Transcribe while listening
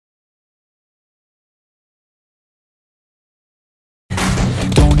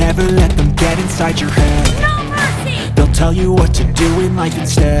Never let them get inside your head. They'll tell you what to do in life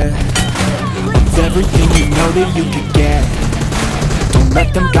instead of everything you know that you could get. Don't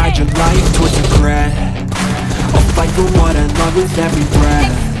let them guide your life towards regret. I'll fight for what I love with every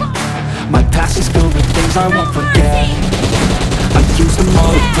breath. My past is filled with things I won't forget. I use them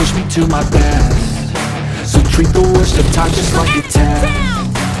all to push me to my best. So treat the worst of times just like a test.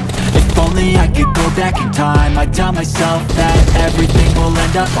 If only I could go back in time, I'd tell myself that everything will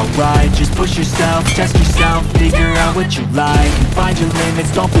end up alright. Just push yourself, test yourself, figure out what you like, and find your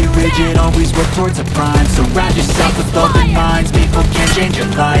limits, don't be rigid, always work towards a prime. Surround yourself with open minds, people can change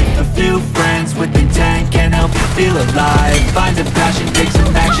your life. A few friends with intent can help you feel alive. Find a passion, take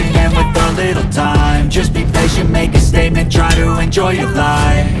some action, and with a little time, just be patient, make a statement, try to enjoy your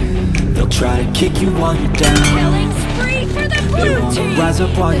life. They'll try to kick you while you're down. They wanna rise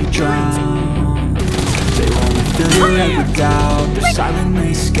up while you drown. They wanna fill your head with doubt. They're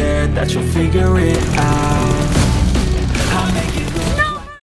silently scared that you'll figure it out.